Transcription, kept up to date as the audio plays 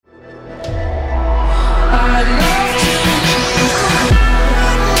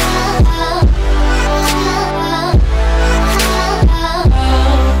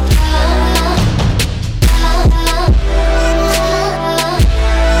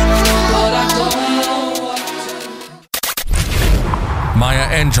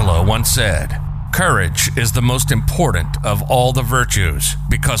once said, "Courage is the most important of all the virtues,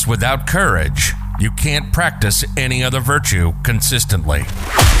 because without courage, you can't practice any other virtue consistently."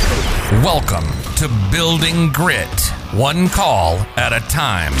 Welcome to Building Grit, one call at a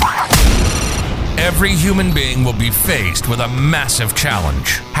time. Every human being will be faced with a massive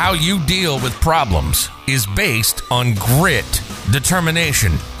challenge. How you deal with problems is based on grit,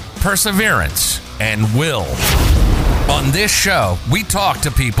 determination, perseverance, and will. On this show, we talk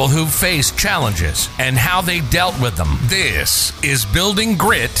to people who faced challenges and how they dealt with them. This is Building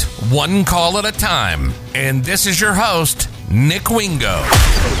Grit, one call at a time. And this is your host, Nick Wingo.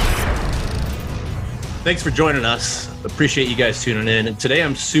 Thanks for joining us. Appreciate you guys tuning in. And today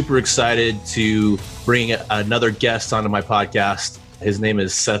I'm super excited to bring another guest onto my podcast. His name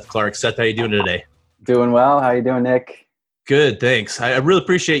is Seth Clark. Seth, how you doing today? Doing well. How you doing, Nick? Good, thanks. I really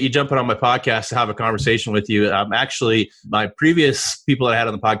appreciate you jumping on my podcast to have a conversation with you. Actually, my previous people that I had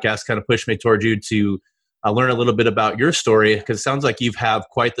on the podcast kind of pushed me towards you to learn a little bit about your story, because it sounds like you have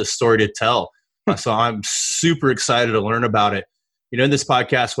quite the story to tell. So I'm super excited to learn about it. You know, in this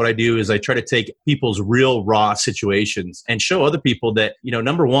podcast, what I do is I try to take people's real raw situations and show other people that, you know,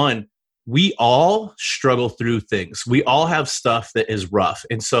 number one, we all struggle through things. We all have stuff that is rough.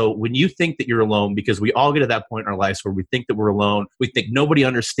 And so when you think that you're alone, because we all get to that point in our lives where we think that we're alone, we think nobody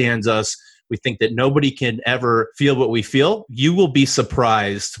understands us, we think that nobody can ever feel what we feel, you will be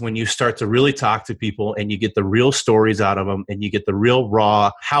surprised when you start to really talk to people and you get the real stories out of them and you get the real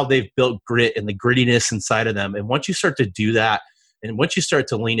raw, how they've built grit and the grittiness inside of them. And once you start to do that, and once you start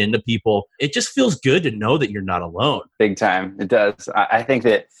to lean into people, it just feels good to know that you're not alone. Big time. It does. I think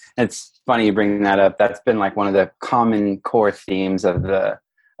that it's funny you bring that up. That's been like one of the common core themes of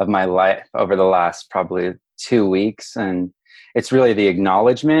my life over the last probably 2 weeks. And it's really the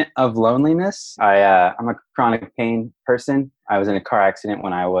acknowledgement of loneliness. I'm a chronic pain person. I was in a car accident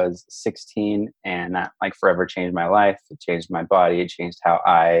when I was 16, and that like forever changed my life. It changed my body. It changed how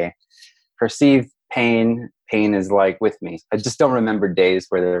I perceive pain. Pain is like with me. I just don't remember days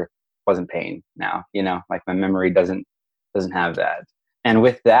where there wasn't pain now, you know, like my memory doesn't have that. And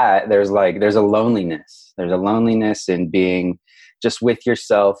with that, there's a loneliness. There's a loneliness in being just with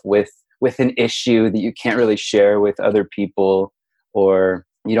yourself, with an issue that you can't really share with other people, or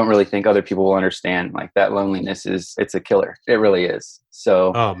you don't really think other people will understand. Like that loneliness it's a killer. It really is.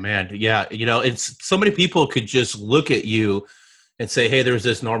 So, oh man. Yeah. You know, it's so many people could just look at you and say, hey, there's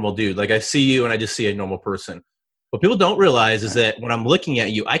this normal dude. Like I see you and I just see a normal person. What people don't realize is that when I'm looking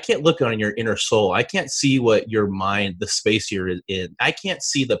at you, I can't look on your inner soul. I can't see what your mind, the space you're in. I can't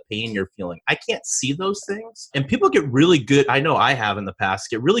see the pain you're feeling. I can't see those things. And people get really good. I know I have in the past,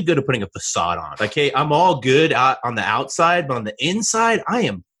 get really good at putting a facade on. Like, hey, I'm all good on the outside, but on the inside, I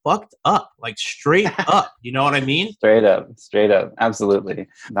am fucked up, like straight up. You know what I mean? Straight up. Absolutely.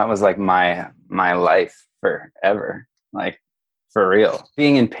 That was like my life forever. Like, for real,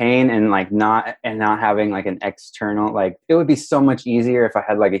 being in pain and not having like an external, like it would be so much easier if I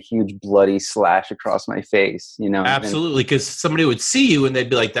had like a huge bloody slash across my face, you know? Absolutely. Because somebody would see you and they'd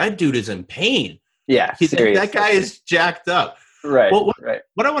be like, that dude is in pain. Yeah. That guy is jacked up. Right. Well, right.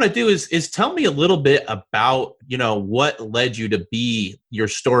 What I want to do is tell me a little bit about, you know, what led you to be your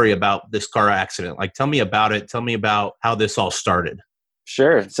story about this car accident. Like, tell me about it. Tell me about how this all started.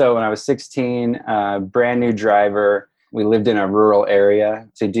 Sure. So when I was 16, brand new driver, we lived in a rural area.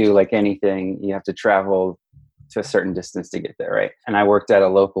 To do like anything, you have to travel to a certain distance to get there, right? And I worked at a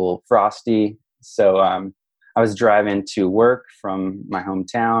local Frosty. So I was driving to work from my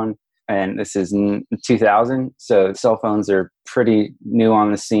hometown, and this is 2000. So cell phones are pretty new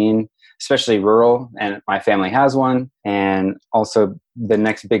on the scene, especially rural. And my family has one. And also the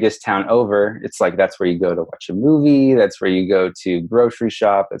next biggest town over, it's like that's where you go to watch a movie. That's where you go to grocery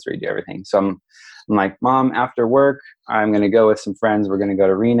shop. That's where you do everything. So I'm like, Mom, after work, I'm going to go with some friends. We're going to go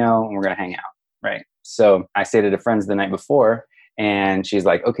to Reno and we're going to hang out. Right. So I stayed at a friend's the night before, and she's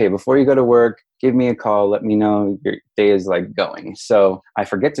like, okay, before you go to work, give me a call. Let me know your day is like going. So I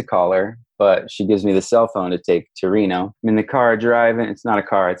forget to call her, but she gives me the cell phone to take to Reno. I'm in the car driving. It's not a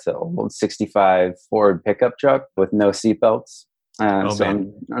car. It's an old 65 Ford pickup truck with no seatbelts.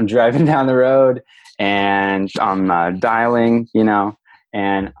 I'm driving down the road and I'm dialing, you know,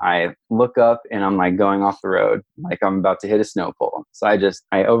 and I look up and I'm like going off the road, like I'm about to hit a snow pole. So I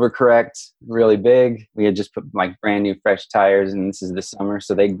overcorrect really big. We had just put like brand new fresh tires, and this is the summer,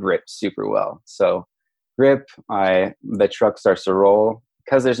 so they grip super well. So the truck starts to roll.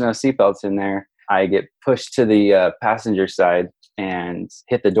 Because there's no seatbelts in there, I get pushed to the passenger side and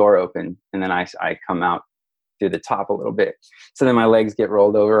hit the door open, and then I come out through the top a little bit. So then my legs get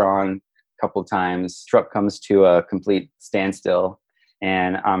rolled over on a couple times. Truck comes to a complete standstill.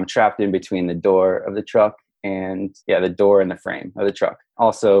 and I'm trapped in between the door of the truck and the door and the frame of the truck.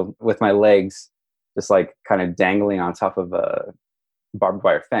 Also with my legs just like kind of dangling on top of a barbed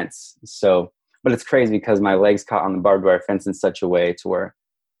wire fence. So, but it's crazy because my legs caught on the barbed wire fence in such a way to where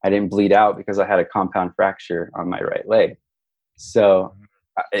I didn't bleed out because I had a compound fracture on my right leg. So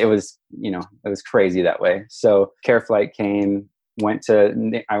it was, it was crazy that way. So care flight came, I went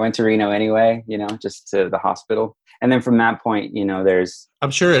to Reno anyway, just to the hospital. And then from that point,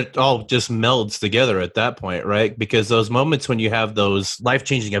 I'm sure it all just melds together at that point, right? Because those moments when you have those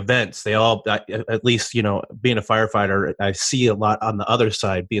life-changing events, they all, at least, being a firefighter, I see a lot on the other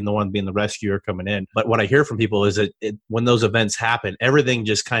side, being the rescuer coming in. But what I hear from people is that when those events happen, everything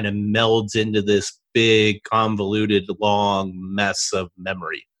just kind of melds into this big, convoluted, long mess of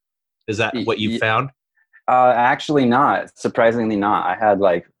memory. Is that what you found? Actually not. Surprisingly not.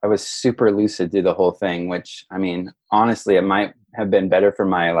 I was super lucid through the whole thing, which, I mean, honestly, it might have been better for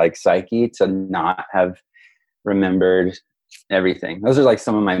my psyche to not have remembered everything. Those are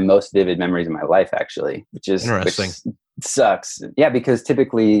some of my most vivid memories of my life, actually, which sucks. Yeah, because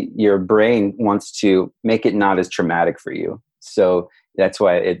typically your brain wants to make it not as traumatic for you. So that's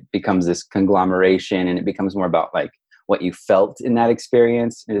why it becomes this conglomeration, and it becomes more about what you felt in that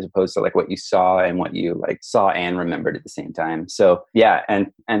experience as opposed to what you saw and what you saw and remembered at the same time. So yeah. And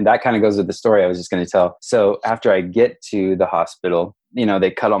that kind of goes with the story I was just going to tell. So after I get to the hospital,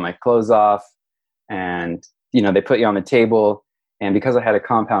 they cut all my clothes off and, they put you on the table. And because I had a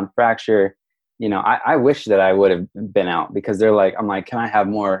compound fracture, I wish that I would have been out because they're I'm can I have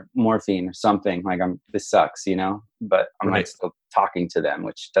more morphine or something? This sucks, but I'm still talking to them,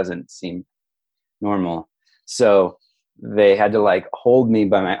 which doesn't seem normal. So they had to hold me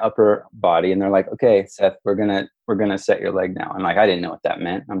by my upper body, and they're okay, Seth, we're gonna set your leg now. And I didn't know what that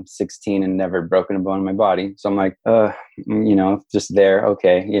meant. I'm 16 and never broken a bone in my body, so I'm just there,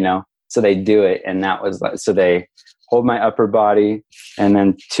 okay, So they do it, and that was so they hold my upper body, and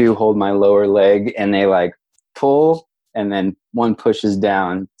then two hold my lower leg, and they pull, and then one pushes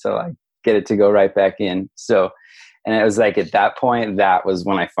down to get it to go right back in. So, and it was at that point, that was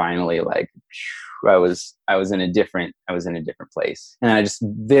when I finally I was in a different place. And I just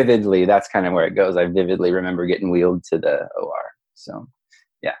vividly, that's kind of where it goes. I vividly remember getting wheeled to the OR. So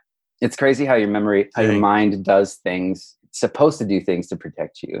yeah, it's crazy how your mind does things. It's supposed to do things to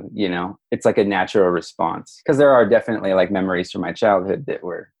protect you. It's a natural response, because there are definitely memories from my childhood that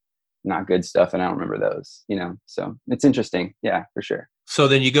were not good stuff, and I don't remember those, so it's interesting. Yeah, for sure. So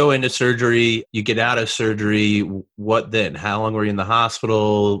then you go into surgery, you get out of surgery. What then? How long were you in the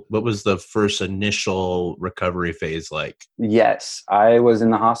hospital? What was the first initial recovery phase like? Yes, I was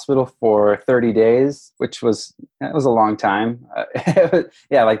in the hospital for 30 days, which was a long time.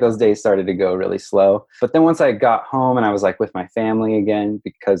 Yeah, those days started to go really slow. But then once I got home and I was with my family again,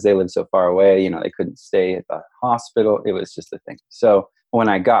 because they lived so far away, they couldn't stay at the hospital. It was just a thing. So when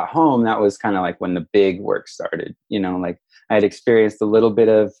I got home, that was kind of when the big work started. I had experienced a little bit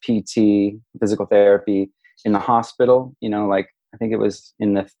of PT, physical therapy in the hospital. I think it was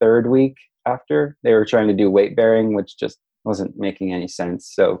in the third week after they were trying to do weight bearing, which just wasn't making any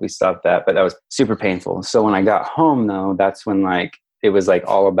sense. So we stopped that, but that was super painful. So when I got home though, that's when it was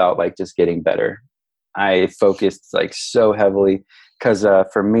all about just getting better. I focused so heavily because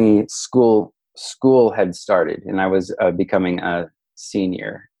for me, school had started, and I was becoming a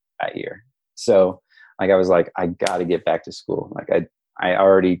senior that year. So I was I got to get back to school. I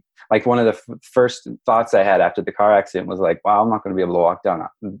already, one of the first thoughts I had after the car accident was wow, I'm not going to be able to walk down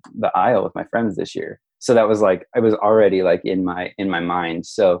the aisle with my friends this year. So that was I was already in my mind.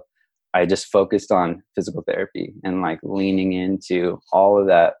 So I just focused on physical therapy and leaning into all of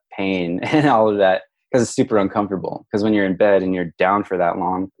that pain and all of that, because it's super uncomfortable. Because when you're in bed and you're down for that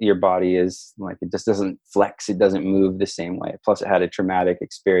long, your body is it just doesn't flex. It doesn't move the same way. Plus it had a traumatic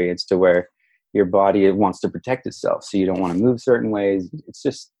experience to where your body wants to protect itself. So you don't want to move certain ways. It's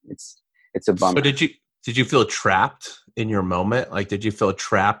just, it's a bummer. So did you feel trapped in your moment? Did you feel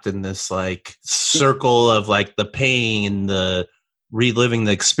trapped in this circle of the pain, the reliving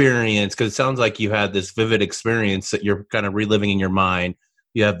the experience? Because it sounds like you had this vivid experience that you're kind of reliving in your mind.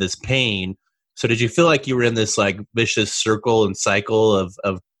 You have this pain. So did you feel like you were in this vicious circle and cycle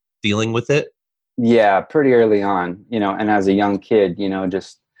of dealing with it? Yeah, pretty early on, and as a young kid,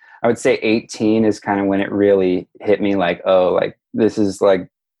 just, I would say 18 is kind of when it really hit me this is for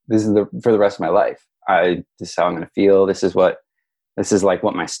the rest of my life. This is how I'm going to feel. This is what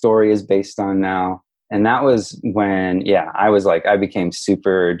my story is based on now. And that was when, I became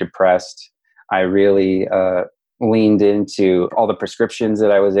super depressed. I really leaned into all the prescriptions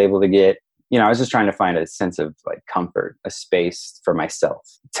that I was able to get, I was just trying to find a sense of like comfort, a space for myself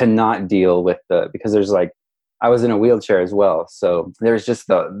to not deal with because there's like, I was in a wheelchair as well. So there's just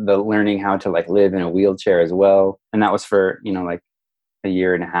the learning how to like live in a wheelchair as well. And that was for, like a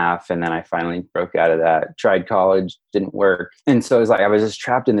year and a half. And then I finally broke out of that, tried college, didn't work. And so it was like, I was just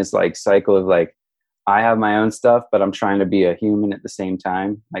trapped in this like cycle of like, I have my own stuff, but I'm trying to be a human at the same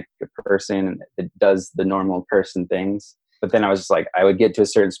time, like a person that does the normal person things. But then I was just like, I would get to a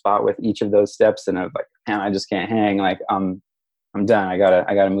certain spot with each of those steps, and I was like, man, I just can't hang. Like, I'm done. I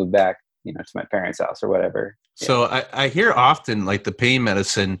gotta move back, to my parents' house or whatever. Yeah. So I hear often like the pain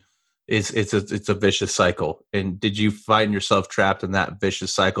medicine it's a vicious cycle. And did you find yourself trapped in that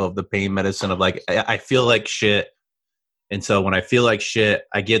vicious cycle of the pain medicine of like, I feel like shit. And so when I feel like shit,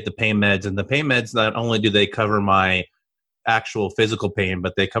 I get the pain meds, and the pain meds, not only do they cover my actual physical pain,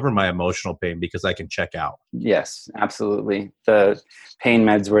 but they cover my emotional pain because I can check out. Yes, absolutely. The pain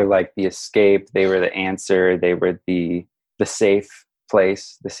meds were like the escape. They were the answer. They were the safe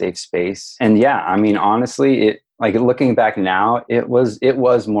place, the safe space. And yeah, I mean, honestly, it like looking back now, it was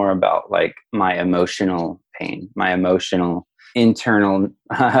more about like my emotional pain, my emotional internal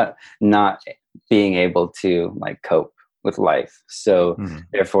not being able to like cope with life. So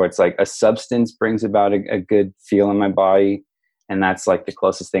therefore it's like a substance brings about a good feel in my body. And that's like the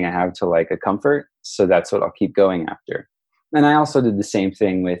closest thing I have to like a comfort. So that's what I'll keep going after. And I also did the same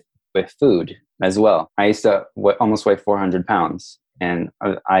thing with food as well. I used to almost weigh 400 pounds and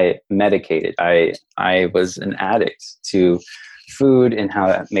I medicated. I was an addict to food and how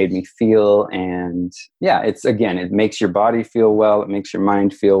that made me feel. And yeah, it makes your body feel well. It makes your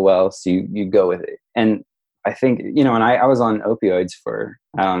mind feel well. So you go with it. And I think, and I was on opioids for,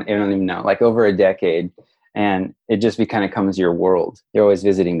 I don't even know, like over a decade. And it just kind of becomes your world. You're always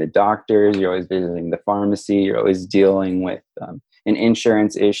visiting the doctors. You're always visiting the pharmacy. You're always dealing with an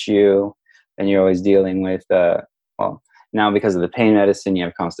insurance issue. And you're always dealing with, now because of the pain medicine, you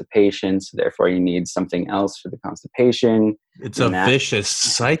have constipation. So therefore you need something else for the constipation. It's a vicious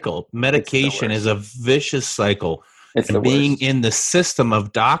cycle. Medication is a vicious cycle. And being in the system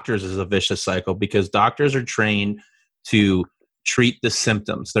of doctors is a vicious cycle because doctors are trained to treat the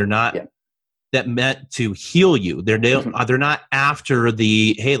symptoms. They're not that meant to heal you. They're not after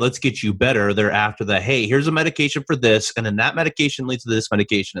the, hey, let's get you better. They're after the, hey, here's a medication for this. And then that medication leads to this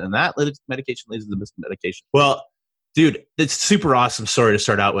medication. And that medication leads to this medication. Well, dude, it's super awesome story to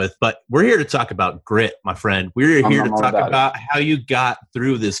start out with, but we're here to talk about grit, my friend. We're here to talk about how you got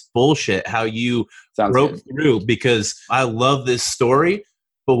through this bullshit, how you broke through, because I love this story.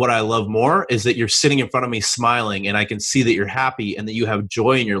 But what I love more is that you're sitting in front of me smiling and I can see that you're happy and that you have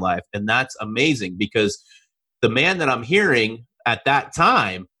joy in your life. And that's amazing because the man that I'm hearing at that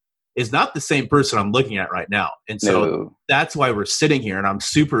time is not the same person I'm looking at right now. And so that's why we're sitting here, and I'm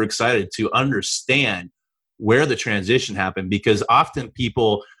super excited to understand where the transition happened, because often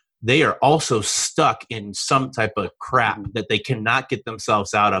people, they are also stuck in some type of crap that they cannot get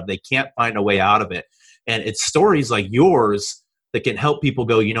themselves out of. They can't find a way out of it. And it's stories like yours that can help people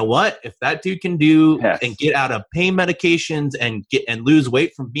go, you know what, if that dude can do and get out of pain medications and lose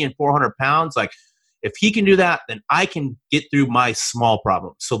weight from being 400 pounds, like if he can do that, then I can get through my small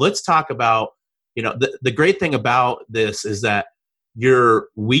problems. So let's talk about, the great thing about this is that your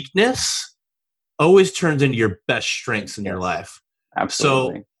weakness always turns into your best strengths in your life.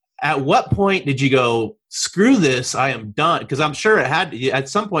 Absolutely. So at what point did you go, screw this, I am done? Because I'm sure at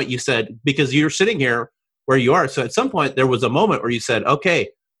some point you said, because you're sitting here where you are. So at some point there was a moment where you said, okay,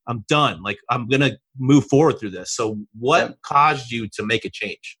 I'm done. Like I'm going to move forward through this. So what caused you to make a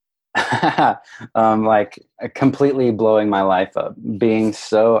change? Like completely blowing my life up.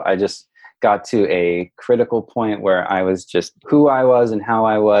 I just got to a critical point where I was just who I was and how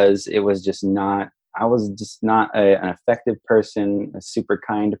I was. I was just not an effective person, a super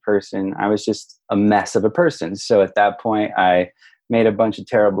kind person. I was just a mess of a person. So at that point, I made a bunch of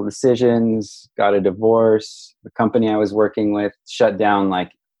terrible decisions, got a divorce. The company I was working with shut down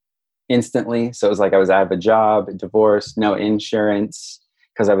like instantly. So it was like I was out of a job, divorced, no insurance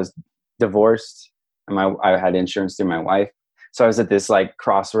because I was divorced. And I had insurance through my wife. So I was at this like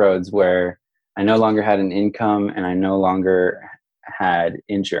crossroads where I no longer had an income and I no longer had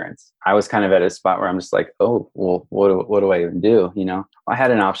insurance. I was kind of at a spot where I'm just like, oh, well, what do I even do? I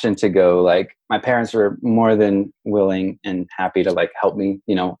had an option to go, like, my parents were more than willing and happy to like help me,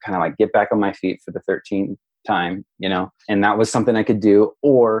 kind of like get back on my feet for the 13th time, and that was something I could do,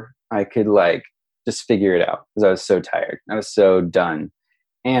 or I could like just figure it out because I was so tired. I was so done.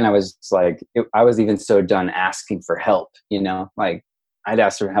 And I was like, I was even so done asking for help, like I'd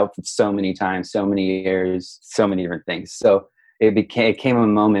asked for help so many times, so many years, so many different things. So it came a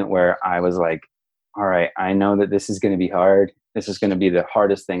moment where I was like, all right, I know that this is going to be hard. This is going to be the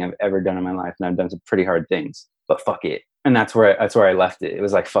hardest thing I've ever done in my life. And I've done some pretty hard things, but fuck it. And that's where I left it. It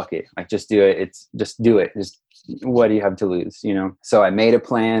was like, fuck it. Like, just do it. Just do it. Just, what do you have to lose? You know? So I made a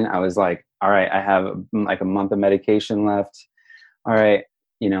plan. I was like, all right, I have like a month of medication left. All right,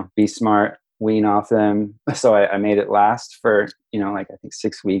 you know, be smart, wean off them. So I made it last for, you know, like I think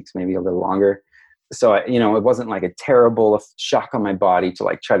 6 weeks, maybe a little longer. So it wasn't like a terrible shock on my body to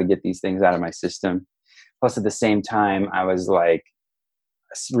like try to get these things out of my system. Plus at the same time, I was like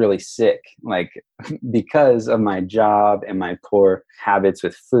really sick, like because of my job and my poor habits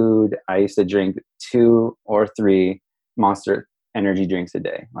with food. I used to drink 2 or 3 Monster energy drinks a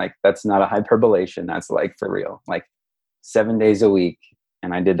day. Like, that's not a hyperbolation. That's like for real, like 7 days a week.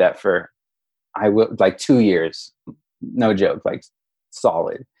 And I did that for, like 2 years, no joke, like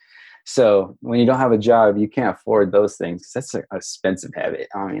solid. So when you don't have a job, you can't afford those things. That's an expensive habit.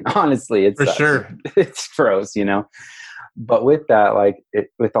 I mean, honestly, it's for sure. It's gross, you know? But with that, like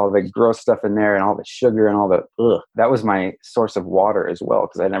with all the gross stuff in there and all the sugar and all the, that was my source of water as well.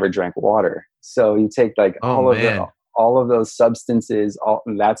 Cause I never drank water. So you take like all of those substances,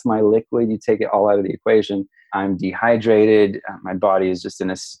 that's my liquid. You take it all out of the equation. I'm dehydrated. My body is just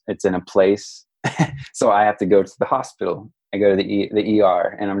it's in a place. So I have to go to the hospital. I go to the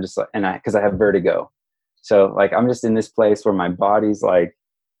ER, and I'm just like, cause I have vertigo. So like, I'm just in this place where my body's like,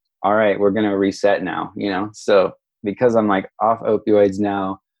 all right, we're going to reset now, you know? So because I'm like off opioids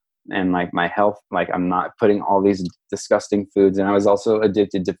now, and like my health, like I'm not putting all these disgusting foods. And I was also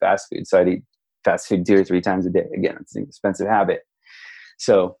addicted to fast food. So I'd eat fast food 2 or 3 times a day. Again, it's an expensive habit.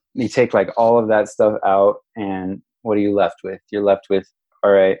 So you take like all of that stuff out, and what are you left with? You're left with,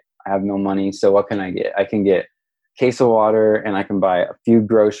 all right, I have no money. So what can I get? I can get a case of water, and I can buy a few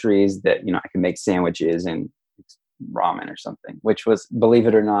groceries that, you know, I can make sandwiches and ramen or something, which was, believe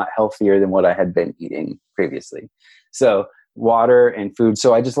it or not, healthier than what I had been eating previously. So water and food.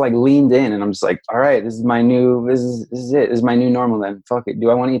 So I just like leaned in, and I'm just like, all right, this is it. This is my new normal then. Fuck it.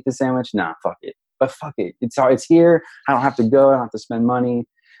 Do I want to eat the sandwich? Nah, fuck it. But fuck it. It's here. I don't have to go. I don't have to spend money.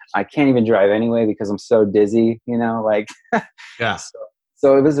 I can't even drive anyway because I'm so dizzy, you know, like, yeah.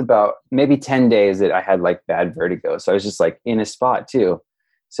 So it was about maybe 10 days that I had like bad vertigo. So I was just like in a spot too.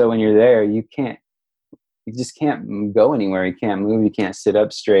 So when you're there, you just can't go anywhere. You can't move. You can't sit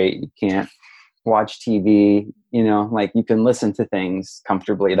up straight. You can't watch TV, you know, like you can listen to things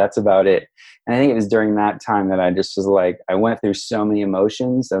comfortably. That's about it. And I think it was during that time that I just was like, I went through so many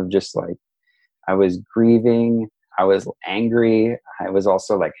emotions of just like, I was grieving. I was angry. I was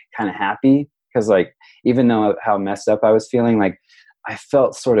also like kind of happy because like, even though how messed up I was feeling, like I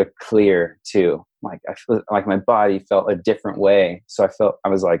felt sort of clear too. Like I feel like my body felt a different way. So I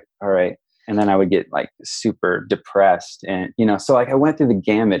was like, all right. And then I would get like super depressed, and, you know, so like I went through the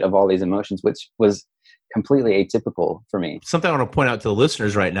gamut of all these emotions, which was completely atypical for me. Something I want to point out to the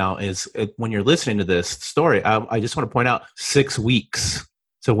listeners right now is when you're listening to this story, I just want to point out 6 weeks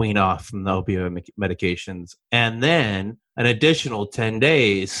to wean off from the opioid medications, and then an additional 10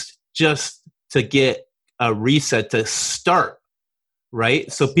 days just to get a reset to start.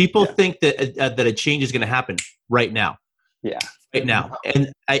 Right. So people think that a change is going to happen right now. Yeah. Right now.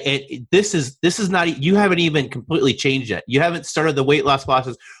 And this is not, you haven't even completely changed yet. You haven't started the weight loss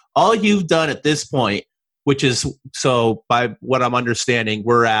process. All you've done at this point, which is, so by what I'm understanding,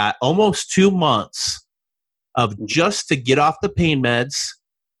 we're at almost 2 months of just to get off the pain meds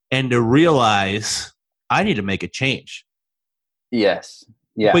and to realize I need to make a change. Yes.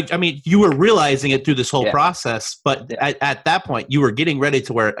 Yeah. But I mean, you were realizing it through this whole process, but at that point you were getting ready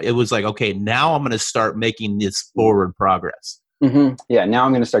to where it was like, okay, now I'm going to start making this forward progress. Mm-hmm. Yeah. Now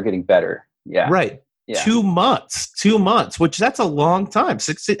I'm going to start getting better. Yeah. Right. Yeah. 2 months, which that's a long time.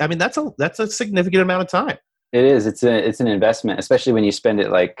 I mean, that's a significant amount of time. It is. It's an investment, especially when you spend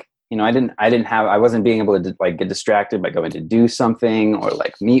it like, you know, I wasn't being able to like get distracted by going to do something or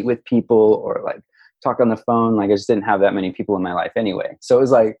like meet with people or like talk on the phone. Like I just didn't have that many people in my life anyway. So it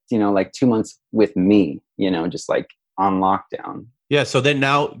was like, you know, like 2 months with me, you know, just like on lockdown. Yeah. So then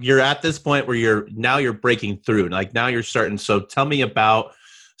now you're at this point where you're breaking through. Like now you're starting. So tell me about,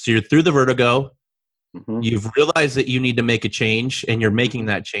 so you're through the vertigo. Mm-hmm. You've realized that you need to make a change and you're making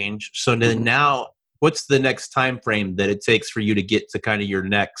that change. So then now what's the next time frame that it takes for you to get to kind of your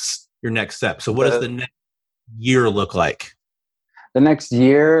next step? So what does the next year look like? The next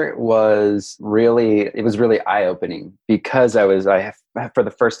year was really eye-opening because I for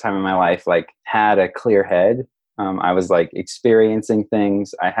the first time in my life, like had a clear head. I was like experiencing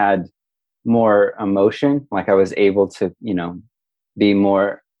things. I had more emotion. Like I was able to, you know, be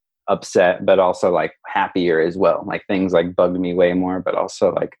more upset, but also like happier as well. Like things like bugged me way more, but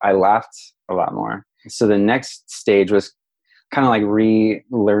also like I laughed a lot more. So the next stage was kind of like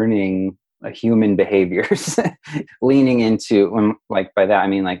relearning human behaviors, leaning into, like by that I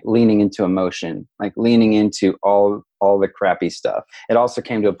mean like leaning into emotion, like leaning into all the crappy stuff. It also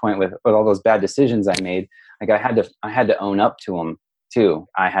came to a point with all those bad decisions I made. Like I had to own up to them too.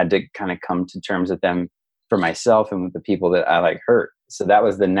 I had to kind of come to terms with them for myself and with the people that I like hurt. So that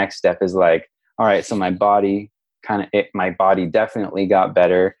was the next step, is like, all right, so my body definitely got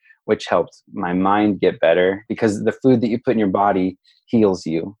better, which helped my mind get better, because the food that you put in your body heals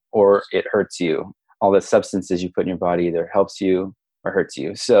you or it hurts you. All the substances you put in your body either helps you or hurts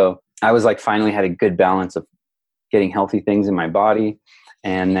you. So I was like, finally had a good balance of getting healthy things in my body.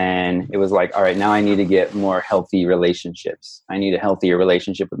 And then it was like, all right, now I need to get more healthy relationships. I need a healthier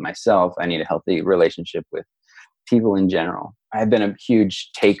relationship with myself. I need a healthy relationship with people in general. I've been a huge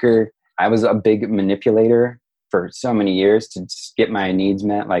taker. I was a big manipulator for so many years to just get my needs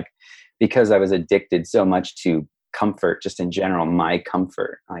met, like because I was addicted so much to comfort, just in general, my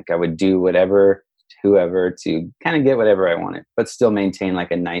comfort. Like I would do whatever, whoever, to kind of get whatever I wanted, but still maintain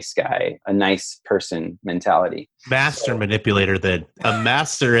like a nice guy, a nice person mentality. Master manipulator, then a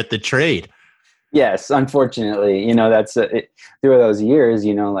master at the trade. Yes, unfortunately, that's through those years,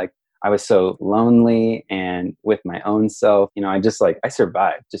 like I was so lonely and with my own self, I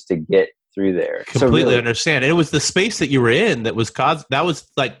survived just to get through there. Completely really understand. And it was the space that you were in that was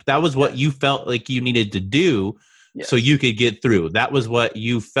what you felt like you needed to do. Yes. So you could get through. That was what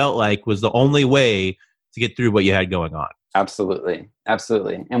you felt like was the only way to get through what you had going on. Absolutely.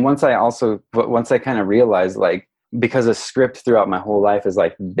 Absolutely. And once I kind of realized, like, because a script throughout my whole life is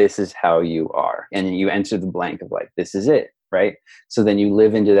like, this is how you are. And you enter the blank of like, this is it. Right. So then you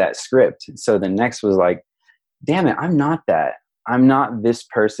live into that script. So the next was like, damn it, I'm not that. I'm not this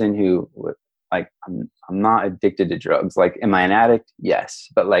person who, like, I'm not addicted to drugs. Like, am I an addict? Yes.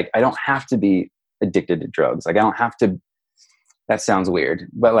 But like, I don't have to be addicted to drugs. Like, I don't have to, that sounds weird,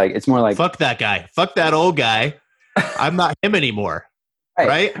 but like, it's more like, fuck that guy. Fuck that old guy. I'm not him anymore.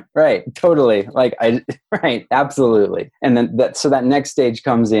 Right. Totally. Right. Absolutely. And then that next stage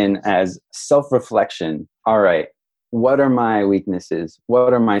comes in as self-reflection. All right. What are my weaknesses?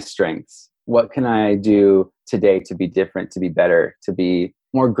 What are my strengths? What can I do today to be different, to be better, to be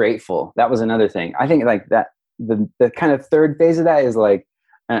more grateful? That was another thing. I think like that, the kind of third phase of that is like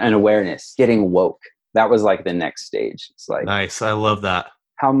an awareness, getting woke. That was like the next stage. It's like, nice. I love that.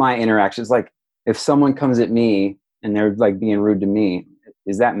 How my interactions, like if someone comes at me and they're like being rude to me,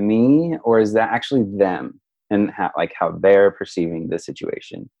 is that me or is that actually them? And how they're perceiving the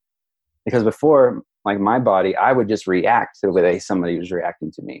situation. Because before, like my body, I would just react to the way somebody was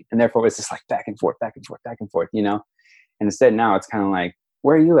reacting to me. And therefore it's just like back and forth, And instead now it's kind of like,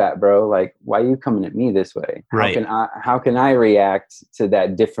 where are you at, bro? Like, why are you coming at me this way? Right. How can I react to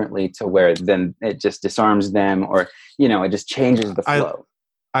that differently to where then it just disarms them or, it just changes the flow.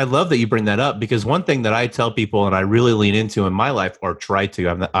 I love that you bring that up, because one thing that I tell people and I really lean into in my life, or try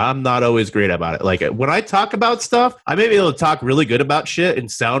to, I'm not always great about it. Like when I talk about stuff, I may be able to talk really good about shit and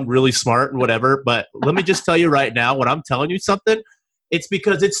sound really smart and whatever. But let me just tell you right now, when I'm telling you something, it's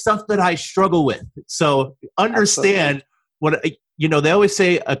because it's stuff that I struggle with. So understand they always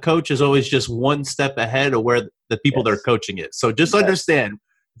say a coach is always just one step ahead of where the people they're coaching is. So just understand,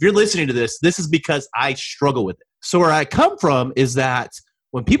 if you're listening to this is because I struggle with it. So where I come from is that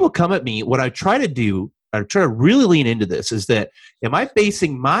when people come at me, what I try to do, I try to really lean into this, is that am I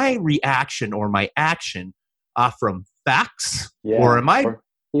basing my reaction or my action off from facts, or am I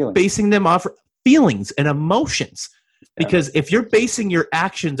basing them off feelings and emotions? Because if you're basing your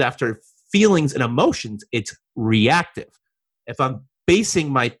actions after feelings and emotions, it's reactive. If I'm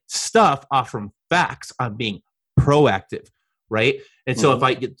basing my stuff off from facts, I'm being proactive, right? And so if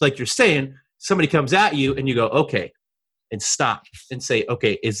like you're saying, somebody comes at you and you go, okay, and stop and say,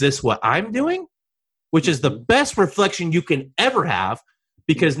 okay, is this what I'm doing? Which is the best reflection you can ever have,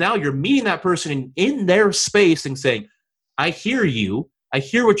 because now you're meeting that person in their space and saying, I hear you, I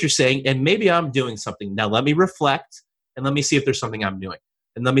hear what you're saying, and maybe I'm doing something. Now let me reflect and let me see if there's something I'm doing.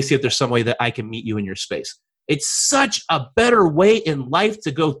 And let me see if there's some way that I can meet you in your space. It's such a better way in life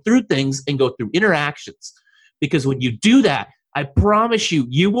to go through things and go through interactions. Because when you do that, I promise you,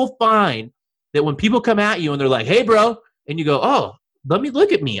 you will find that when people come at you and they're like, hey, bro, and you go, oh, let me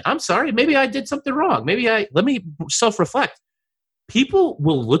look at me. I'm sorry. Maybe I did something wrong. Let me self-reflect. People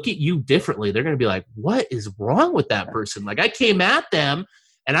will look at you differently. They're going to be like, what is wrong with that person? Like I came at them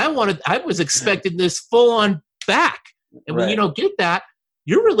and I was expecting this full on back. And when you don't get that,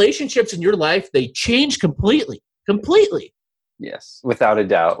 your relationships in your life, they change completely. Yes, without a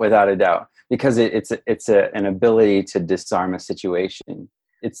doubt, because it's an ability to disarm a situation.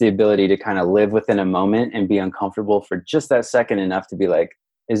 It's the ability to kind of live within a moment and be uncomfortable for just that second enough to be like,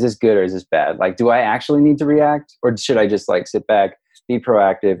 is this good or is this bad? Like, do I actually need to react, or should I just like sit back, be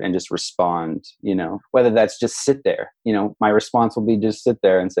proactive, and just respond? You know, whether that's just sit there. You know, my response will be just sit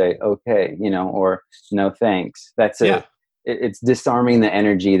there and say, okay, you know, or no thanks. That's it. It's disarming the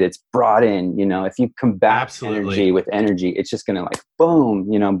energy that's brought in. You know, if you combat energy with energy, it's just going to like boom,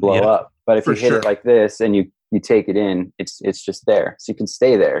 you know, blow up. But if you hit it like this and you take it in, it's just there, so you can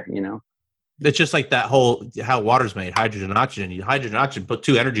stay there. You know, it's just like that whole how water's made, hydrogen, oxygen. Hydrogen, oxygen, put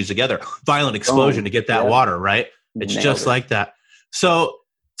two energies together, violent explosion to get that water, right? It's just like that. So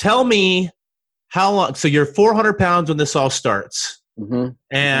tell me how long. So you're 400 pounds when this all starts,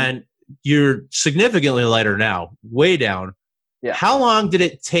 and you're significantly lighter now, way down. Yeah. How long did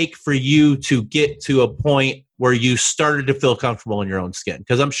it take for you to get to a point where you started to feel comfortable in your own skin?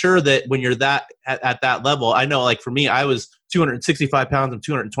 Because I'm sure that when you're that at that level, I know like for me, I was 265 pounds. I'm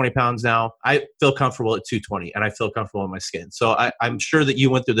 220 pounds now. I feel comfortable at 220 and I feel comfortable in my skin. So I'm sure that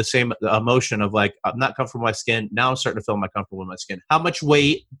you went through the same emotion of like, I'm not comfortable in my skin. Now I'm starting to feel comfortable in my skin. How much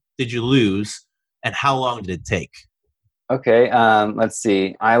weight did you lose and how long did it take? Okay, let's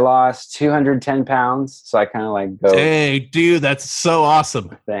see. I lost 210 pounds, so I kind of like go. Hey, dude, that's so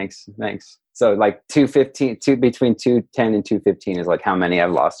awesome. Thanks. So like 215, between 210 and 215 is like how many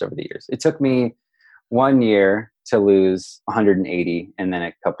I've lost over the years. It took me 1 year to lose 180, and then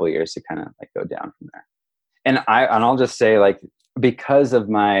a couple of years to kind of like go down from there. And I'll just say, like, because of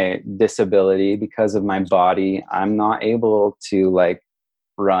my disability, because of my body, I'm not able to like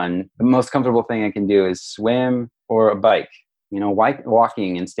run. The most comfortable thing I can do is swim or a bike. You know,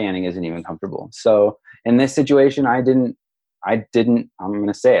 walking and standing isn't even comfortable. So in this situation, I didn't, I'm going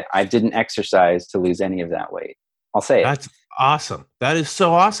to say it. I didn't exercise to lose any of that weight. I'll say it. That's awesome. That is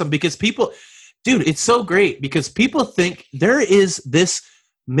so awesome because people, dude, it's so great because people think there is this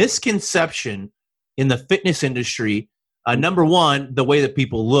misconception in the fitness industry. Number one, the way that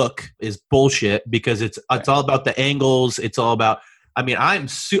people look is bullshit because it's all about the angles. It's all about, I mean, I'm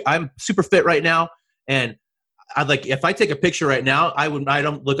super fit right now. And I'd like, if I take a picture right now, I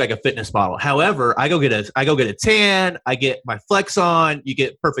don't look like a fitness model. However, I go get a tan, I get my flex on, you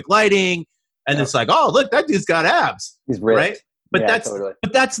get perfect lighting, and it's like, oh, look, that dude's got abs. He's ripped. Right? But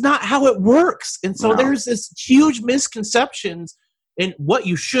that's not how it works. And so there's this huge misconceptions in what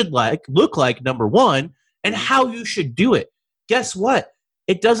you should look like, number one, and how you should do it. Guess what?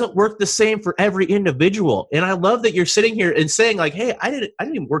 It doesn't work the same for every individual. And I love that you're sitting here and saying like, hey, I didn't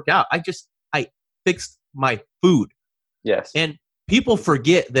even work out. I fixed my food. Yes. And people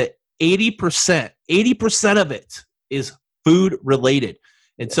forget that 80% of it is food related.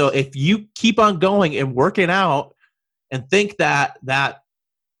 And so if you keep on going and working out and think that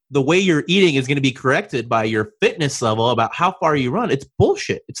the way you're eating is going to be corrected by your fitness level about how far you run, it's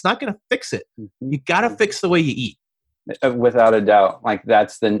bullshit. It's not going to fix it. You got to fix the way you eat. Without a doubt. Like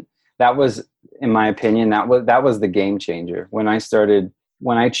that was, in my opinion, that was the game changer. When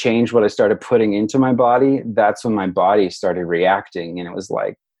I changed what I started putting into my body, that's when my body started reacting. And it was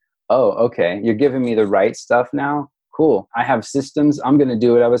like, oh, okay, you're giving me the right stuff now. Cool. I have systems. I'm going to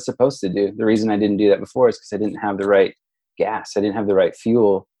do what I was supposed to do. The reason I didn't do that before is because I didn't have the right gas. I didn't have the right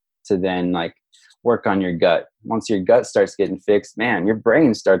fuel to then like work on your gut. Once your gut starts getting fixed, man, your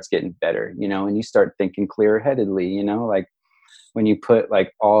brain starts getting better, you know, and you start thinking clear headedly, you know, like when you put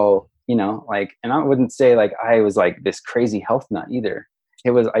like all, you know, like, and I wouldn't say like I was like this crazy health nut either.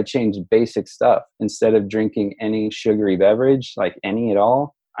 It was, I changed basic stuff. Instead of drinking any sugary beverage, like any at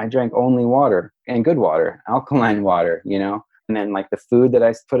all, I drank only water, and good water, alkaline water, you know? And then like the food that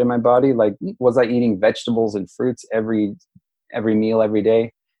I put in my body, like, was I eating vegetables and fruits every meal, every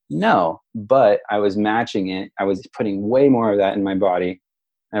day? No, but I was matching it. I was putting way more of that in my body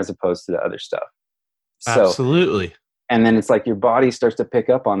as opposed to the other stuff. So, absolutely. And then it's like your body starts to pick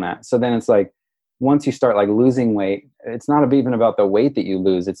up on that. So then it's like, once you start like losing weight, it's not even about the weight that you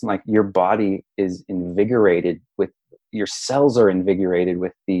lose. It's like your body is invigorated with, your cells are invigorated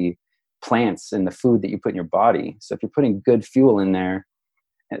with the plants and the food that you put in your body. So if you're putting good fuel in there,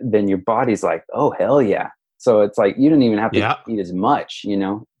 then your body's like, oh, hell yeah. So it's like, you don't even have to eat as much, you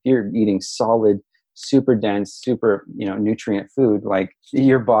know, you're eating solid, super dense, super, you know, nutrient food, like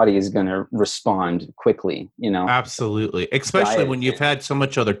your body is going to respond quickly, you know? Absolutely. Especially when you've had so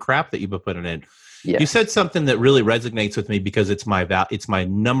much other crap that you've been putting in. Yes. You said something that really resonates with me because it's my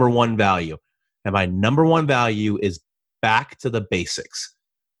number one value. And my number one value is back to the basics.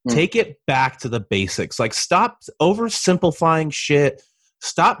 Take it back to the basics. Like, stop oversimplifying shit.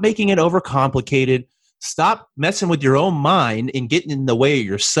 Stop making it overcomplicated. Stop messing with your own mind and getting in the way of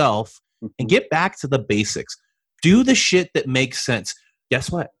yourself and get back to the basics. Do the shit that makes sense.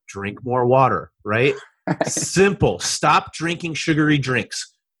 Guess what? Drink more water, right? Simple. Stop drinking sugary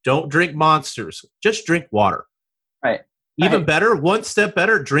drinks. Don't drink Monsters. Just drink water. Right. Even better, one step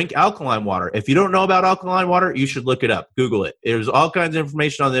better, drink alkaline water. If you don't know about alkaline water, you should look it up. Google it. There's all kinds of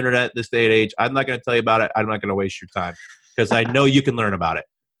information on the internet this day and age. I'm not going to tell you about it. I'm not going to waste your time because I know you can learn about it.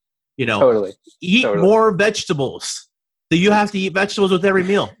 You know, Totally. Eat more vegetables. Do you have to eat vegetables with every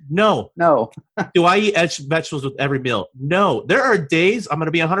meal? No. Do I eat vegetables with every meal? No. There are days, I'm going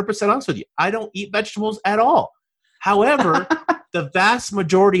to be 100% honest with you, I don't eat vegetables at all. However, the vast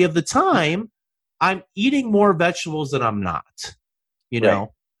majority of the time, I'm eating more vegetables than I'm not, you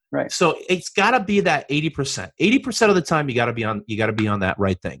know? Right. So it's got to be that 80%. 80% of the time, you got to be on that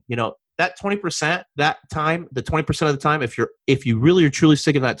right thing. You know, that 20%, that time, the 20% of the time, if you really are truly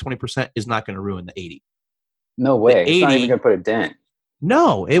sticking to that 20%, is not going to ruin the 80. No way. It's not even going to put a dent.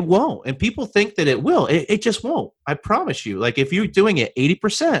 No, it won't. And people think that it will. It just won't. I promise you. Like if you're doing it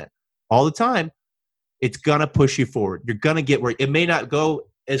 80% all the time, it's going to push you forward. You're going to get where it may not go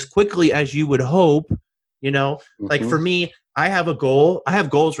as quickly as you would hope, you know, like for me, I have a goal. I have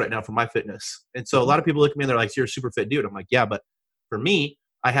goals right now for my fitness. And so a lot of people look at me and they're like, you're a super fit dude. I'm like, yeah, but for me,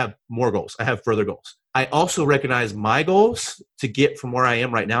 I have more goals. I have further goals. I also recognize my goals to get from where I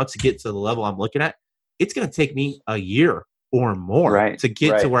am right now to get to the level I'm looking at. It's going to take me a year or more to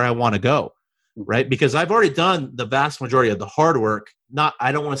get to where I want to go. Right. Because I've already done the vast majority of the hard work.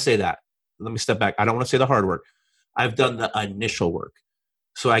 I don't want to say that. Let me step back. I don't want to say the hard work. I've done the initial work.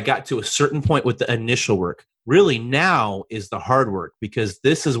 So I got to a certain point with the initial work. Really now is the hard work because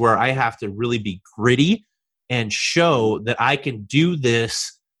this is where I have to really be gritty and show that I can do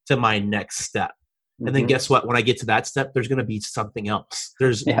this to my next step. And then guess what? When I get to that step, there's going to be something else.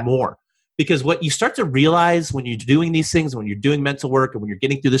 There's more. Because what you start to realize when you're doing these things, when you're doing mental work and when you're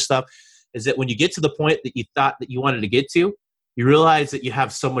getting through this stuff, is that when you get to the point that you thought that you wanted to get to, you realize that you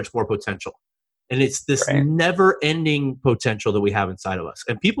have so much more potential. And it's this never-ending potential that we have inside of us.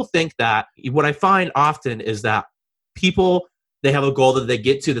 And people think that what I find often is that people, they have a goal that they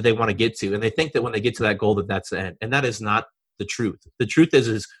get to that they want to get to. And they think that when they get to that goal that that's the end. And that is not the truth. The truth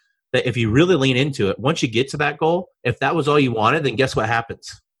is that if you really lean into it, once you get to that goal, if that was all you wanted, then guess what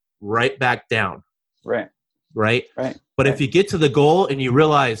happens? Right back down. Right. But if you get to the goal and you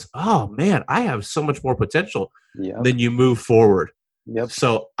realize, oh man, I have so much more potential, then you move forward.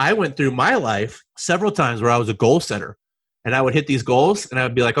 So I went through my life several times where I was a goal setter and I would hit these goals and I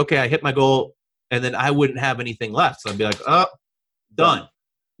would be like, okay, I hit my goal. And then I wouldn't have anything left. So I'd be like, oh, done.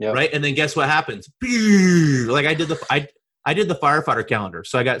 Right. And then guess what happens? Like I did the firefighter calendar.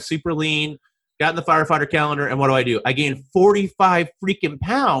 So I got super lean, got in the firefighter calendar. And what do? I gained 45 freaking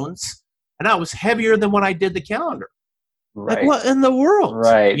pounds and I was heavier than when I did the calendar. Like what in the world?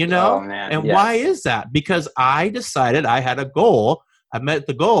 You know? Oh, man. And why is that? Because I decided I had a goal. I met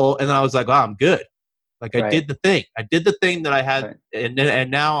the goal and I was like, oh, I'm good. Like I did the thing. I did the thing that I had and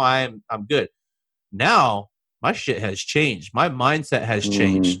now I'm good. Now my shit has changed. My mindset has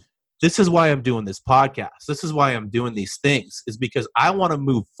changed. This is why I'm doing this podcast. This is why I'm doing these things is because I want to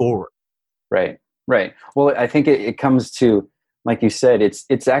move forward. Right. Well, I think it comes to, like you said,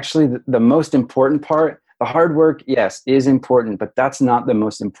 it's actually the most important part. The hard work, yes, is important, but that's not the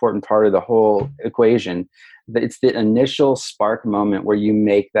most important part of the whole equation. It's the initial spark moment where you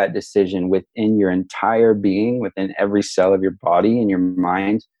make that decision within your entire being, within every cell of your body and your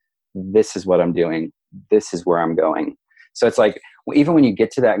mind. This is what I'm doing. This is where I'm going. So it's like, even when you get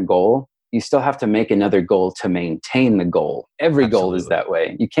to that goal, you still have to make another goal to maintain the goal. Every goal is that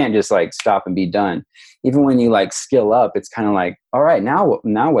way. You can't just like stop and be done. Even when you like skill up, it's kind of like, all right, now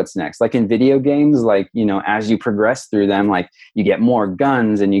what's next? Like in video games, like, you know, as you progress through them, like you get more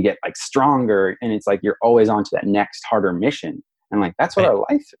guns and you get like stronger. And it's like, you're always on to that next harder mission. And like, that's what our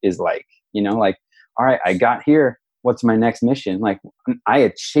life is like, you know, like, all right, I got here. What's my next mission? Like I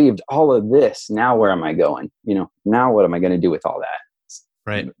achieved all of this. Now where am I going? You know, now what am I going to do with all that?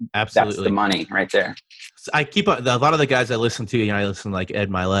 Right. Absolutely. That's the money right there. I keep a lot of the guys I listen to, you know, I listen to like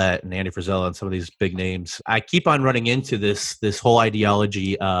Ed Milet and Andy Frisella and some of these big names. I keep on running into this whole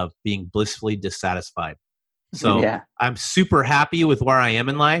ideology of being blissfully dissatisfied. So I'm super happy with where I am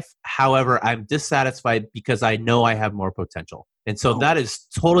in life. However, I'm dissatisfied because I know I have more potential. And so that is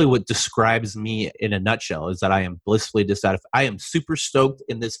totally what describes me in a nutshell is that I am blissfully dissatisfied. I am super stoked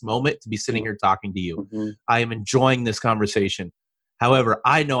in this moment to be sitting here talking to you. I am enjoying this conversation. However,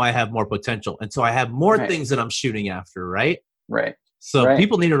 I know I have more potential. And so I have more things that I'm shooting after, right? So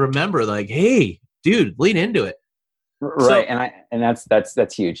people need to remember like, hey, dude, lean into it. Right. And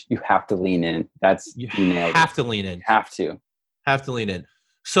that's huge. You have to lean in. You have to lean in. Have to lean in.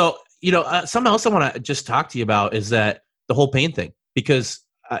 So, something else I want to just talk to you about is that the whole pain thing, because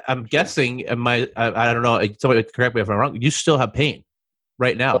I'm guessing I don't know, somebody correct me if I'm wrong. You still have pain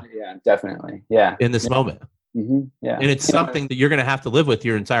right now. Oh, yeah, definitely. Yeah. In this moment. Mm-hmm. Yeah. And it's something that you're going to have to live with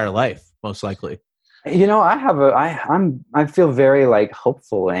your entire life, most likely. I feel very like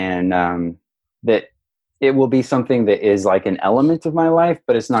hopeful and that it will be something that is like an element of my life,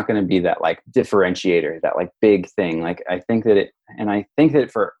 but it's not going to be that like differentiator, that like big thing. Like I think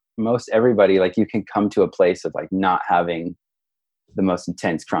that for most everybody, like you can come to a place of like not having the most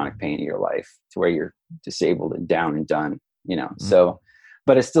intense chronic pain in your life to where you're disabled and down and done, Mm-hmm. So,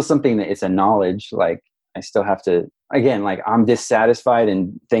 but it's still something that it's a knowledge. Like I still have to, again, like I'm dissatisfied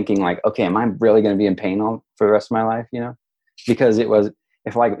and thinking like, okay, am I really going to be in pain for the rest of my life? Because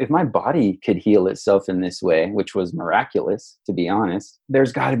if my body could heal itself in this way, which was miraculous, to be honest,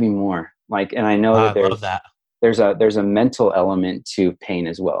 there's got to be more. Like, and I know that there's a mental element to pain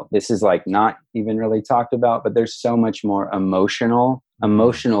as well. This is like not even really talked about, but there's so much more emotional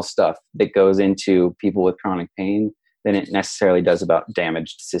stuff that goes into people with chronic pain than it necessarily does about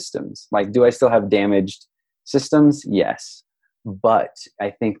damaged systems. Like, do I still have damaged systems? Yes. But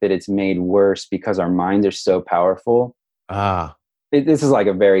I think that it's made worse because our minds are so powerful. This is like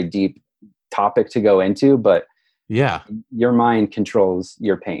a very deep topic to go into, but yeah, your mind controls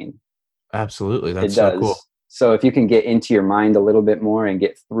your pain. Absolutely. That's so cool. So if you can get into your mind a little bit more and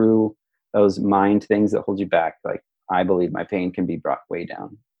get through those mind things that hold you back, like I believe my pain can be brought way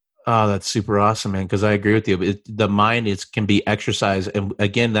down. Oh, that's super awesome, man. Because I agree with you. The mind can be exercised, and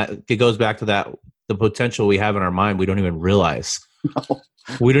again, it goes back to the potential we have in our mind. We don't even realize. No.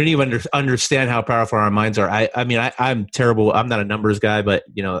 We don't even understand how powerful our minds are. I mean, I'm terrible. I'm not a numbers guy, but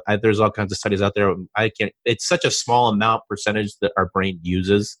there's all kinds of studies out there. It's such a small percentage that our brain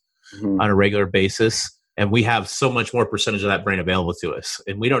uses on a regular basis. And we have so much more percentage of that brain available to us,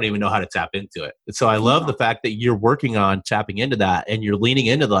 and we don't even know how to tap into it. And so I love the fact that you're working on tapping into that, and you're leaning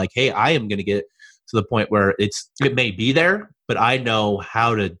into like, hey, I am going to get to the point where it may be there, but I know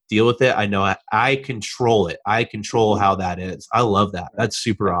how to deal with it. I know I control it. I control how that is. I love that. That's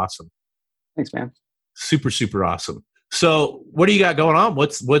super awesome. Thanks, man. Super, super awesome. So what do you got going on?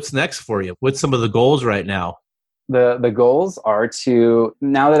 What's next for you? What's some of the goals right now? The goals are to,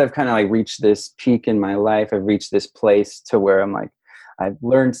 now that I've kind of like reached this peak in my life, I've reached this place to where I'm like, I've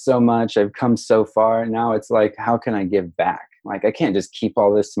learned so much, I've come so far. Now it's like, how can I give back? Like, I can't just keep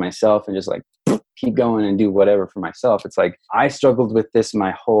all this to myself and just like keep going and do whatever for myself. It's like, I struggled with this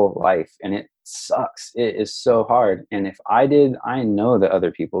my whole life and it sucks. It is so hard. And if I did, I know that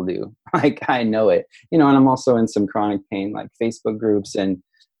other people do. Like, I know it, and I'm also in some chronic pain, like Facebook groups, and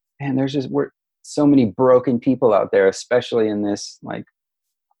man, we're so many broken people out there, especially in this, like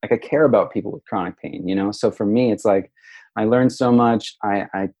I care about people with chronic pain, So for me, it's like, I learned so much. I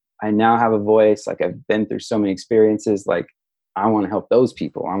now have a voice. Like I've been through so many experiences. Like I want to help those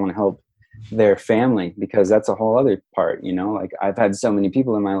people. I want to help their family, because that's a whole other part, like I've had so many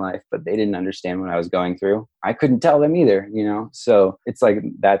people in my life, but they didn't understand what I was going through. I couldn't tell them either, So it's like,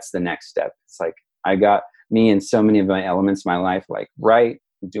 that's the next step. It's like, I got me in so many of my elements in my life, like, right,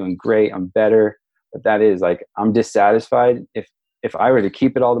 I'm doing great, I'm better. But that is like, I'm dissatisfied. If I were to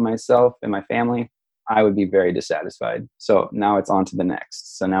keep it all to myself and my family, I would be very dissatisfied. So now it's on to the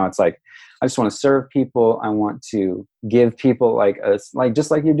next. So now it's like, I just want to serve people. I want to give people like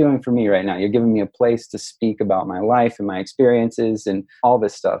just like you're doing for me right now. You're giving me a place to speak about my life and my experiences and all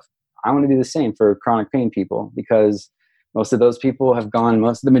this stuff. I want to do the same for chronic pain people, because most of those people have gone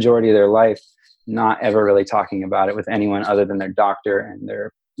the majority of their life not ever really talking about it with anyone other than their doctor and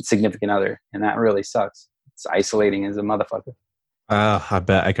their significant other. And that really sucks. It's isolating as a motherfucker. I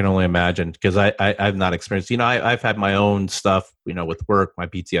bet. I can only imagine, because I've not experienced, I've had my own stuff, with work, my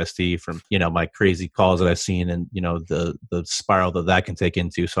PTSD from, my crazy calls that I've seen, and, the spiral that can take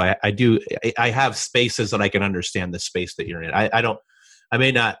into. So I have spaces that I can understand the space that you're in. I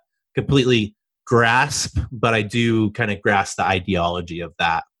may not completely grasp, but I do kind of grasp the ideology of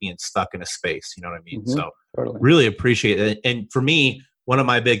that, being stuck in a space, you know what I mean? Mm-hmm. So totally. Really appreciate it. And for me, one of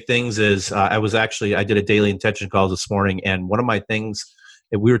my big things is I did a daily intention call this morning. And one of my things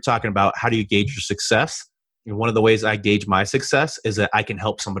that we were talking about, how do you gauge your success? And one of the ways I gauge my success is that I can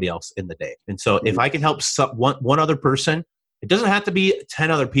help somebody else in the day. And so if I can help one other person, it doesn't have to be 10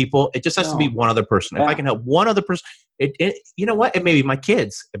 other people. It just has to be one other person. Yeah. If I can help one other person, you know what? It may be my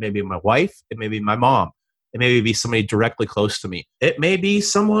kids. It may be my wife. It may be my mom. It may be somebody directly close to me. It may be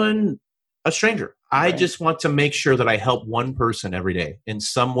a stranger. I just want to make sure that I help one person every day in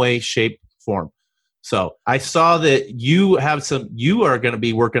some way, shape, form. So I saw that you are going to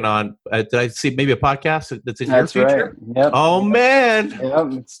be working on, did I see maybe a podcast that's in your future? Right. Yep. Oh, man.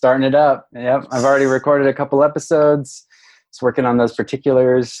 Yep. Starting it up. Yep. I've already recorded a couple episodes. Just working on those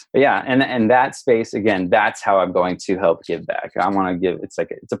particulars. But yeah. And that space, again, that's how I'm going to help give back. I want to give, it's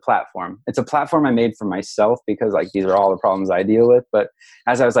a platform. It's a platform I made for myself because like, these are all the problems I deal with. But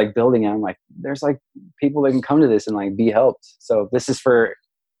as I was like building it, I'm like, there's like people that can come to this and like be helped. So this is for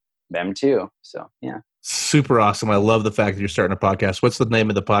them too. So yeah. Super awesome. I love the fact that you're starting a podcast. What's the name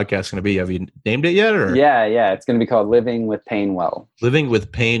of the podcast going to be? Have you named it yet? Or? Yeah. It's going to be called Living with Pain Well. Living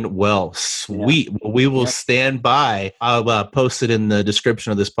with Pain Well. Sweet. Yeah. Well, we will stand by. I'll post it in the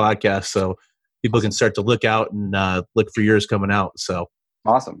description of this podcast so people can start to look out and look for yours coming out. So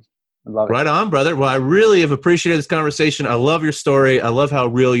awesome. I love it. Right on, brother. Well, I really have appreciated this conversation. I love your story. I love how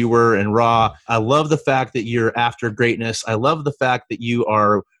real you were and raw. I love the fact that you're after greatness. I love the fact that you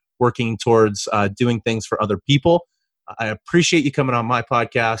are working towards doing things for other people. I appreciate you coming on my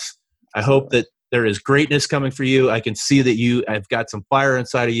podcast. I hope that there is greatness coming for you. I can see that I've got some fire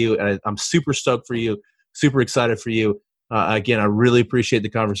inside of you, and I'm super stoked for you, super excited for you. Again, I really appreciate the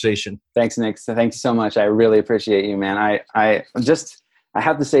conversation. Thanks, Nick. Thanks so much. I really appreciate you, man. I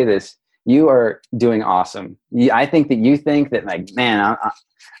have to say this. You are doing awesome. I think that like, man,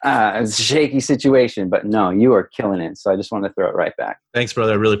 it's a shaky situation, but no, you are killing it. So I just want to throw it right back. Thanks,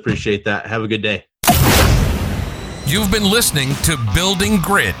 brother. I really appreciate that. Have a good day. You've been listening to Building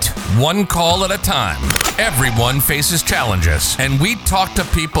Grit, one call at a time. Everyone faces challenges, and we talk to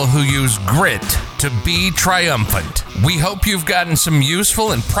people who use grit to be triumphant. We hope you've gotten some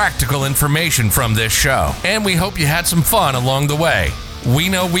useful and practical information from this show, and we hope you had some fun along the way. We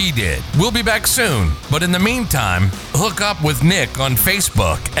know we did. We'll be back soon, but in the meantime, hook up with Nick on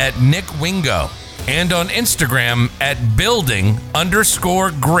Facebook at Nick Wingo and on Instagram at building_grit.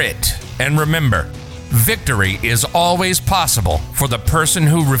 And remember, victory is always possible for the person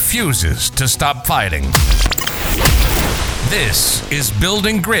who refuses to stop fighting. This is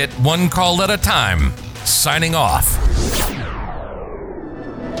Building Grit, one call at a time. Signing off.